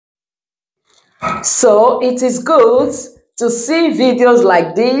So it is good to see videos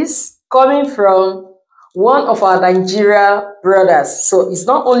like this coming from one of our Nigeria brothers. So it's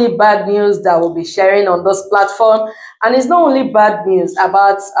not only bad news that we'll be sharing on this platform, and it's not only bad news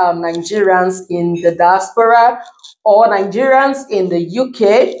about Nigerians in the diaspora or Nigerians in the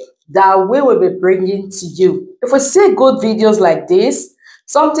UK that we will be bringing to you. If we see good videos like this,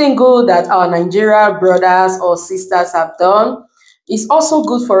 something good that our Nigeria brothers or sisters have done, it's also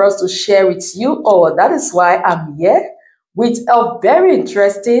good for us to share with you all. That is why I'm here with a very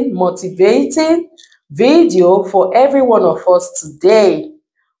interesting, motivating video for every one of us today.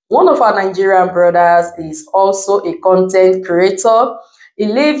 One of our Nigerian brothers is also a content creator. He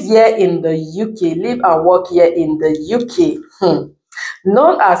lives here in the UK, live and work here in the UK.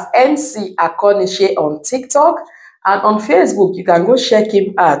 Known as MC Akonishe on TikTok, and on Facebook, you can go check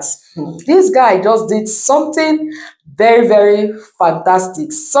him out. This guy just did something very, very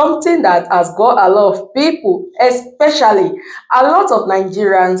fantastic. Something that has got a lot of people, especially a lot of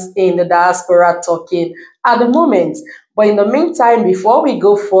Nigerians in the diaspora talking at the moment. But in the meantime, before we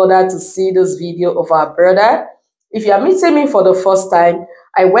go further to see this video of our brother, if you are meeting me for the first time,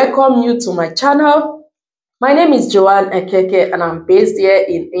 I welcome you to my channel. My name is Joanne Ekeke and I'm based here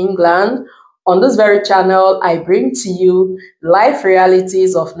in England. On this very channel, I bring to you life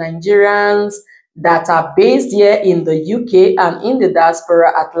realities of Nigerians that are based here in the UK and in the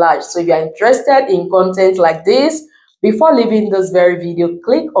diaspora at large. So if you are interested in content like this, before leaving this very video,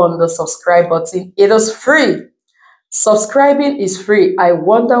 click on the subscribe button. It is free. Subscribing is free. I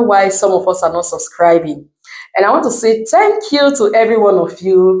wonder why some of us are not subscribing. And I want to say thank you to every one of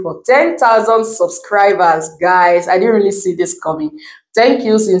you for 10,000 subscribers, guys. I didn't really see this coming. Thank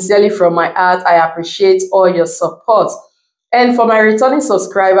you sincerely from my heart. I appreciate all your support. And for my returning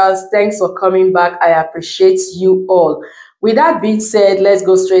subscribers, thanks for coming back. I appreciate you all. With that being said, let's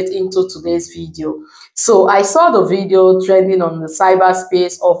go straight into today's video. So I saw the video trending on the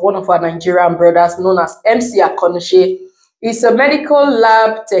cyberspace of one of our Nigerian brothers known as MC Akonishe. He's a medical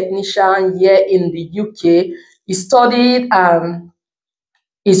lab technician here in the UK. He studied and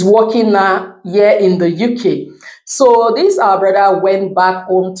is working now here in the UK. So this our brother went back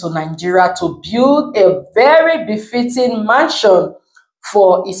home to Nigeria to build a very befitting mansion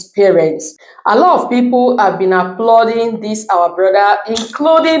for his parents. A lot of people have been applauding this our brother,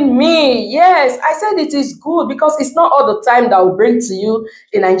 including me. Yes, I said it is good because it's not all the time that will bring to you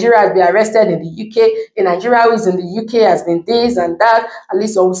a Nigeria has been arrested in the UK, a Nigeria who is in the UK has been this and that. At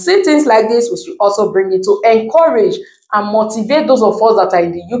least when we see things like this, we should also bring it to encourage and motivate those of us that are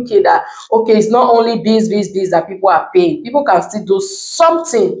in the UK that, okay, it's not only biz that people are paying. People can still do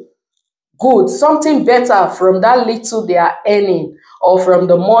something good, something better from that little they are earning or from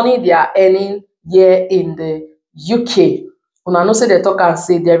the money they are earning here in the UK. Una know say they talk and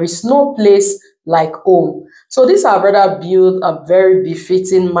say there is no place like home. So this our brother built a very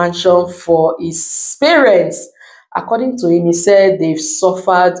befitting mansion for his parents. According to him, he said they've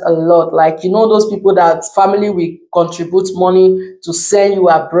suffered a lot. Like, you know, those people that family will contribute money to send you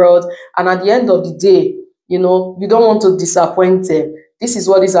abroad. And at the end of the day, you know, you don't want to disappoint them. This is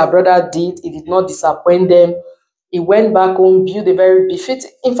what this our brother did. He did not disappoint them. He went back home, built a very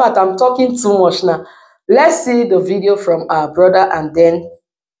befitting. In fact, I'm talking too much now. Let's see the video from our brother, and then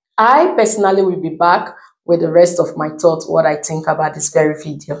I personally will be back with the rest of my thoughts, what I think about this very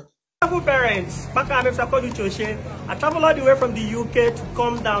video. Parents, back I travel all the way from the UK to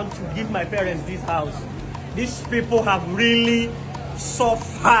come down to give my parents this house. These people have really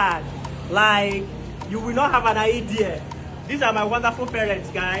suffered. Like, you will not have an idea. These are my wonderful parents,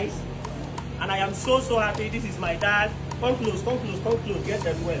 guys. And I am so happy. This is my dad. Come close, get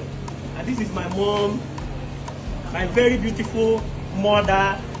them well. And this is my mom, my very beautiful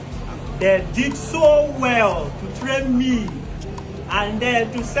mother. They did so well to train me and then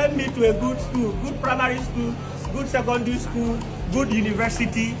to send me to a good school, good primary school, good secondary school, good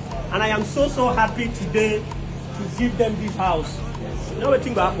university. And I am so happy today to give them this house. You know what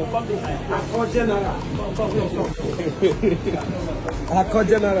thing will happen? Come this side. Akko General. Come. Akko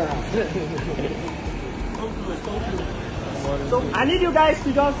General. Come close. So I need you guys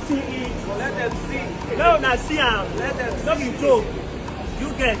to just see it. Let them see. No, not see them. Let them see. It's not a joke. You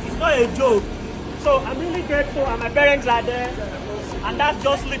get, it's not a joke. So I'm really grateful, and my parents are there. And that's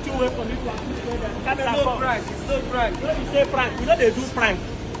just little way for me to appreciate them. It's no prank. It's no prank. You know you say prank. You know they do prank.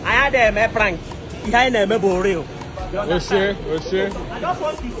 I had them a prank. Behind them a real. What's here? I just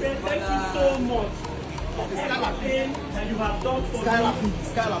want to say thank you so much for everything that you have done for me.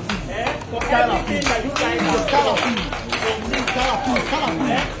 For everything that you guys have done for me.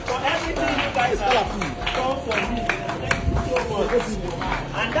 For everything you guys have done for me. Thank you so much.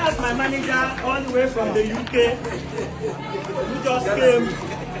 And that's my manager all the way from the UK who just came.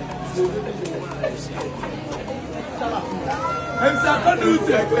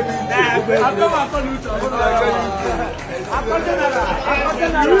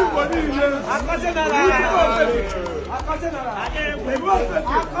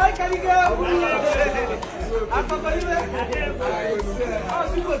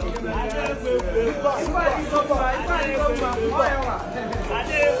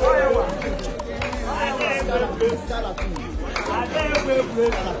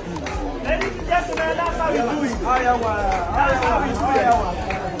 Ladies and gentlemen, that's how we do it. That's how we do it.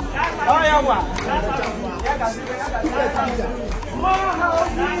 More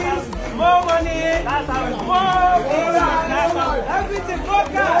houses, more money, more everything, more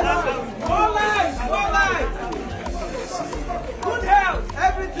cars, more life, good health,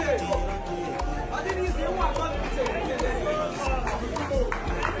 everything. I didn't use you want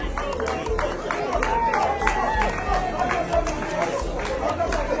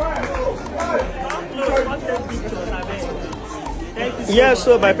yeah,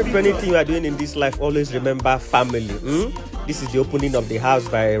 so my people, anything you are doing in this life, always remember family. This is the opening of the house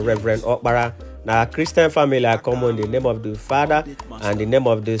by Reverend Okpara. Now, Christian family are come in the name of the Father and the name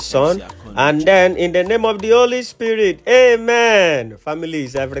of the Son, and then in the name of the Holy Spirit. Amen. Family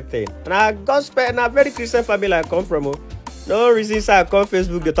is everything. Now, gospel and a very Christian family I come from. No reason I come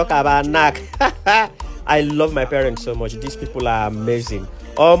Facebook they talk about knack. I love my parents so much. These people are amazing.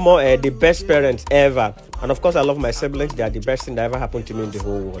 Almost the best parents ever. And of course, I love my siblings. They are the best thing that ever happened to me in the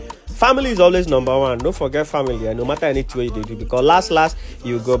whole world. Family is always number one. Don't forget family. And no matter any way you do, because last,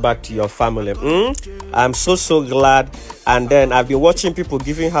 you go back to your family. I'm so glad. And then I've been watching people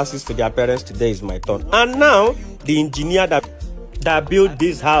giving houses to their parents. Today is my turn. And now, the engineer that built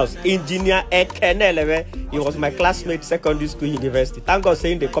this house, engineer Ekeneleve, he was my classmate, secondary school, university. Thank God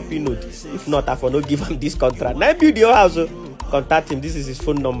saying the copy note. If not, I will not give him this contract. Now I build your house. Contact him. This is his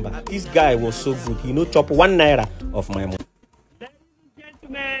phone number. This guy was so good. He no chop 1 naira of my money. Ladies and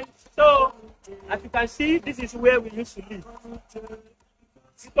gentlemen, so as you can see, this is where we used to live.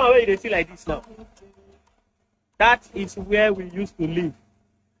 This one where you see like this now. That is where we used to live.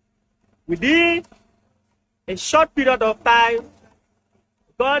 Within a short period of time,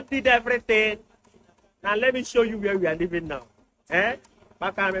 God did everything. Now let me show you where we are living now.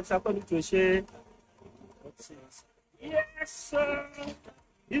 Yes, sir.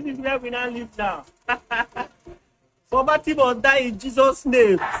 This is where we now live now. Poverty must die in Jesus'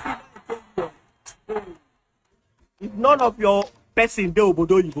 name. If none of your person dey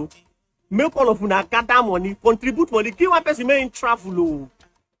obodo oyibo, make all of una gather money, contribute money, give one person may travel.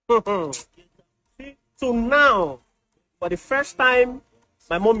 See? So now, for the first time,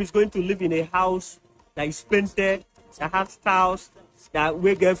 my mom is going to live in a house that is painted, that has tiles, that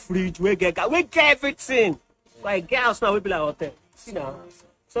we get fridge, we get everything. Like girls now, we be like hotel. See now.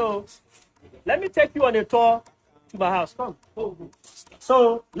 So let me take you on a tour to my house. Come.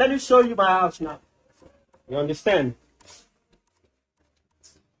 So let me show you my house now. You understand?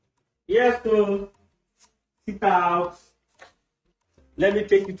 Yes, to sit out. Let me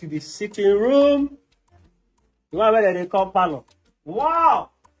take you to the sitting room. The one where they call parlor.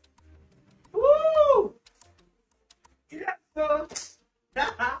 Wow! Woo! Yes, sir.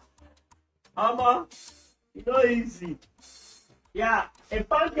 You know, easy. Yeah, a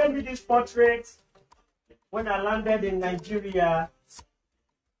fan gave me this portrait when I landed in Nigeria.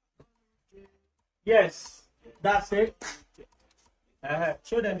 Yes, that's it.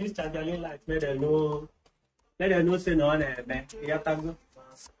 Show them this Chandelier light. Let them know say no one. Wait.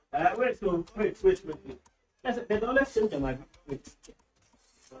 They don't let change them. Wait.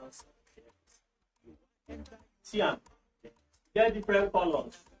 See, they're different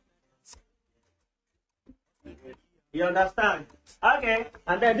colors. You understand? Okay,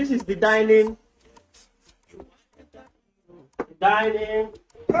 and then this is the dining.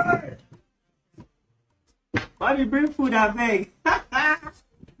 Why we bring food and beg? I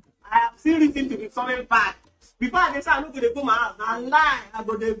have still reason to be coming back. Before I say I'm not going to go my house, I lie. I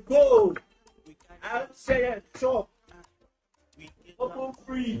go to go. I'll say a shop. Open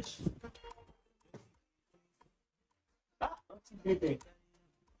fridge.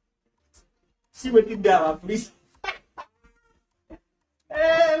 See what you do, please.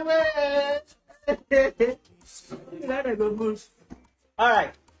 Hey, man. Let go boost. All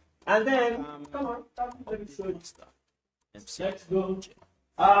right. And then, come on, let me show you stuff. Let's go.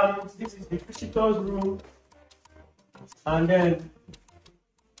 This is the visitor's room. And then,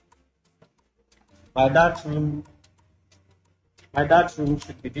 my dad's room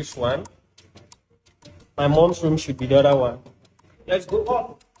should be this one. My mom's room should be the other one. Let's go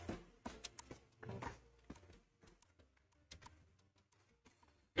up.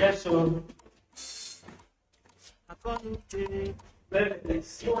 Yes, so.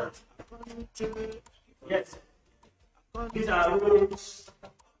 Yes. These are rooms.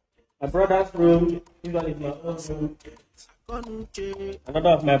 My brother's room. This one is my own room. Another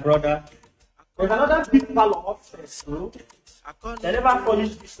of my brother. There's another big parlor upstairs. They never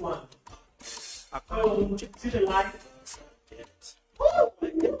furnished this one. So, see the light? Woo! They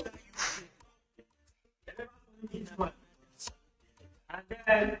never furnished this one. And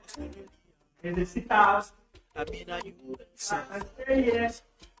then there's a sit out. I can stay here.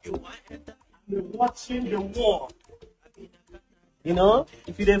 I'm watching the war. You know,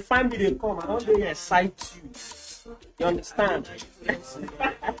 if you didn't find me, they come. I don't really excite you. You understand?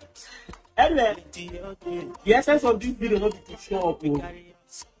 Anyway, the essence of this video not be to show up,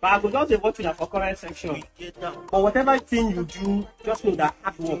 but I will just be watching for comment section. But whatever thing you do, just know that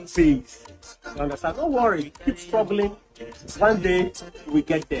hard work pays. You understand? Don't worry, keep struggling. One day we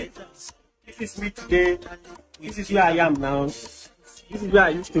get there. This is me today. This is where I am now. This is where I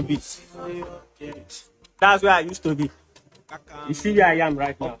used to be. That's where I used to be. You see where I am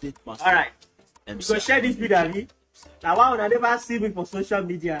right now. Alright. You go share this video, Ali. Now, why would I never see me for social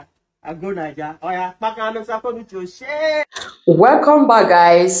media? I go Nigeria. Oh yeah, back on support to share. Welcome back,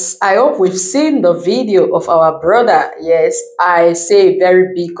 guys. I hope we've seen the video of our brother. Yes, I say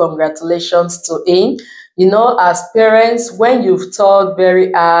very big congratulations to him. You know, as parents, when you've taught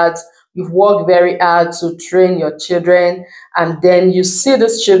very hard, you've worked very hard to train your children, and then you see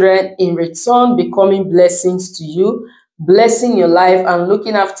these children in return becoming blessings to you, blessing your life and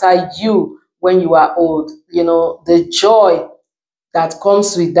looking after you when you are old. You know, the joy that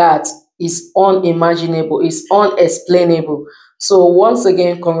comes with that is unimaginable, is unexplainable. So once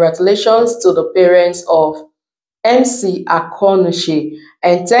again, congratulations to the parents of MC Akonushi.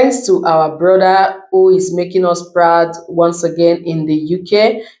 And thanks to our brother who is making us proud once again in the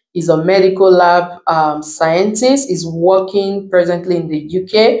UK. He's a medical lab scientist. He's working presently in the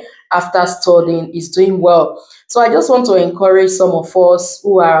UK after studying. He's doing well. So I just want to encourage some of us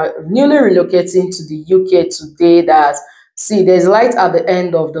who are newly relocating to the UK today that see, there's light at the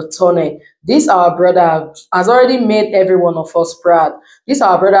end of the tunnel. This our brother has already made every one of us proud. This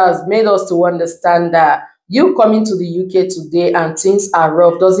our brother has made us to understand that you coming to the UK today and things are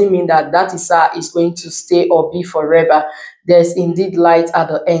rough doesn't mean that that is going to stay or be forever. There's indeed light at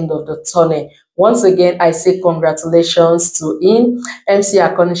the end of the tunnel. Once again, I say congratulations to him. MC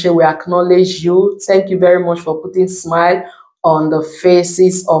Akonishe, we acknowledge you. Thank you very much for putting smile on the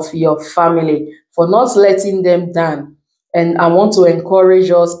faces of your family, for not letting them down. And I want to encourage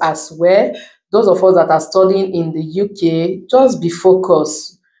us as well, those of us that are studying in the UK, just be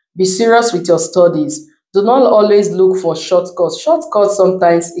focused. Be serious with your studies. Do not always look for shortcuts. Shortcuts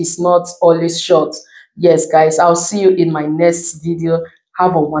sometimes is not always short. Yes, guys, I'll see you in my next video.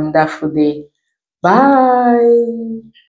 Have a wonderful day. Bye.